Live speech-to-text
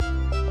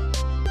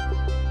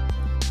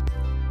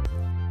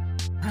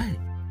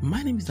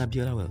My name is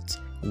Abiola Wealth.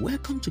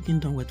 Welcome to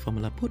Kingdom Wealth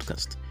Formula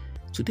Podcast.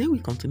 Today we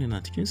continue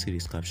our teaching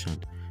series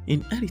captioned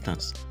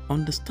Inheritance,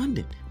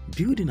 Understanding,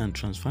 Building and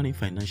Transferring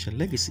Financial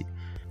Legacy.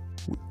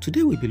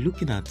 Today we'll be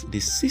looking at the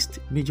 6th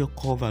major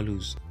core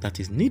values that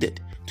is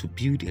needed to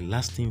build a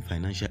lasting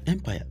financial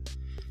empire,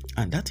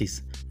 and that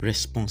is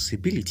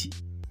responsibility.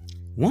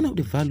 One of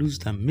the values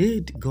that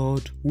made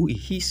God who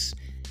He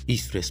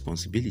is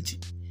responsibility.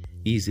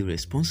 He is a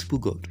responsible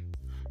God.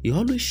 He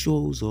always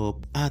shows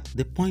up at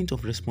the point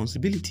of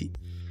responsibility.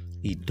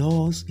 He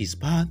does his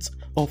part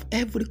of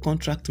every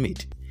contract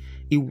made.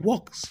 He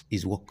works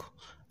his work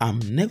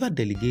and never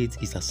delegates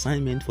his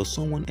assignment for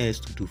someone else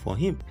to do for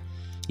him.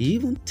 He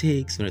even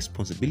takes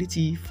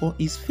responsibility for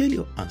his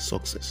failure and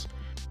success.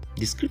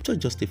 The scripture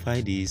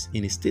justified this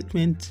in a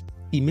statement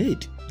he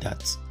made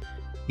that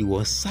he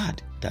was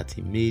sad that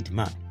he made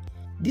man.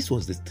 This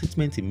was the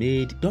statement he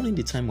made during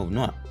the time of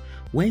Noah,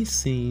 when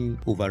sin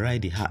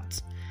overrode the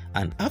earth.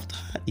 And after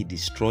he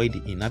destroyed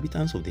the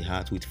inhabitants of the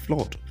earth with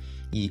flood,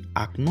 he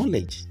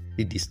acknowledged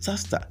the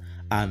disaster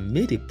and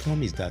made a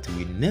promise that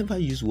he will never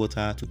use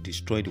water to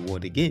destroy the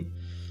world again.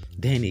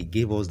 Then he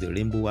gave us the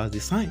rainbow as the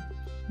sign.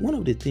 One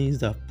of the things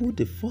that put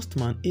the first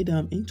man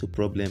Adam into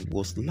problem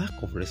was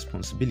lack of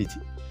responsibility.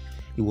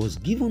 He was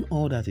given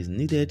all that is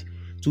needed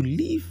to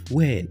live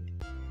well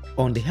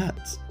on the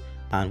earth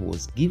and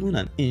was given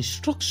an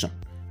instruction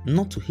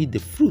not to eat the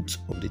fruit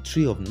of the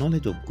tree of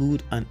knowledge of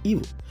good and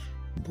evil.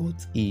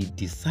 But he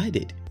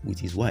decided with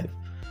his wife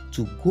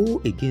to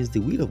go against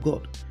the will of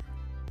God.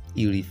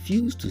 He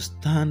refused to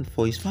stand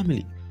for his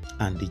family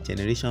and the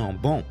generation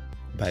unborn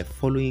by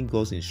following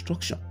God's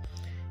instruction.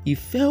 He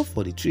fell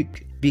for the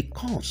trick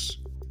because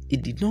he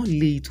did not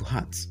lay to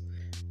heart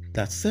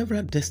that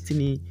several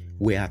destinies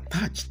were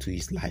attached to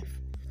his life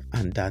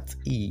and that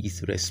he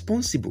is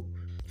responsible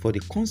for the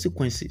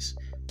consequences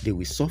they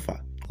will suffer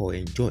or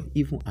enjoy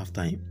even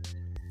after him.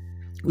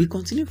 We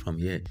continue from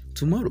here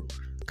tomorrow.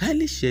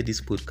 Kindly share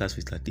this podcast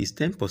with at least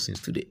 10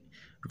 persons today.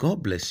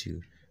 God bless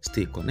you.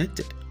 Stay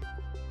connected.